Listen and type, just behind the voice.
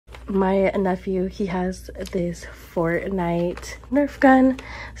my nephew, he has this Fortnite Nerf gun.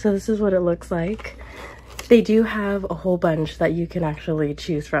 So this is what it looks like. They do have a whole bunch that you can actually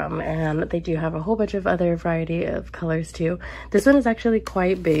choose from, and they do have a whole bunch of other variety of colors too. This one is actually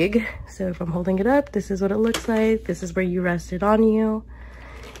quite big, so if I'm holding it up, this is what it looks like. This is where you rest it on you,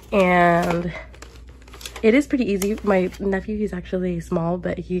 and it is pretty easy. My nephew, he's actually small,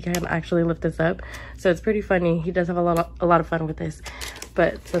 but he can actually lift this up, so it's pretty funny. He does have a lot of fun with this.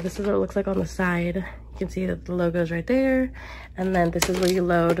 But so this is what it looks like on the side. You can see that the logo's right there, and then this is where you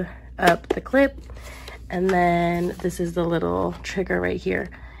load up the clip. And then this is the little trigger right here.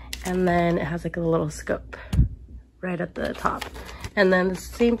 And then it has like a little scope right at the top. And then the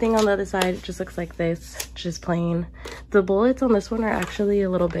same thing on the other side, it just looks like this, just plain. The bullets on this one are actually a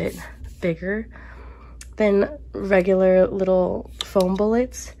little bit bigger than regular little foam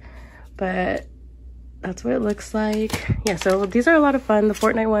bullets, but that's what it looks like. Yeah, so these are a lot of fun. The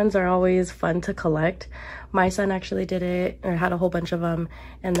Fortnite ones are always fun to collect. My son actually did it, or had a whole bunch of them,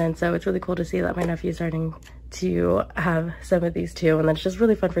 and then so it's really cool to see that my nephew's starting to have some of these too, and then it's just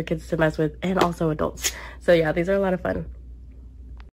really fun for kids to mess with, and also adults. So yeah, these are a lot of fun.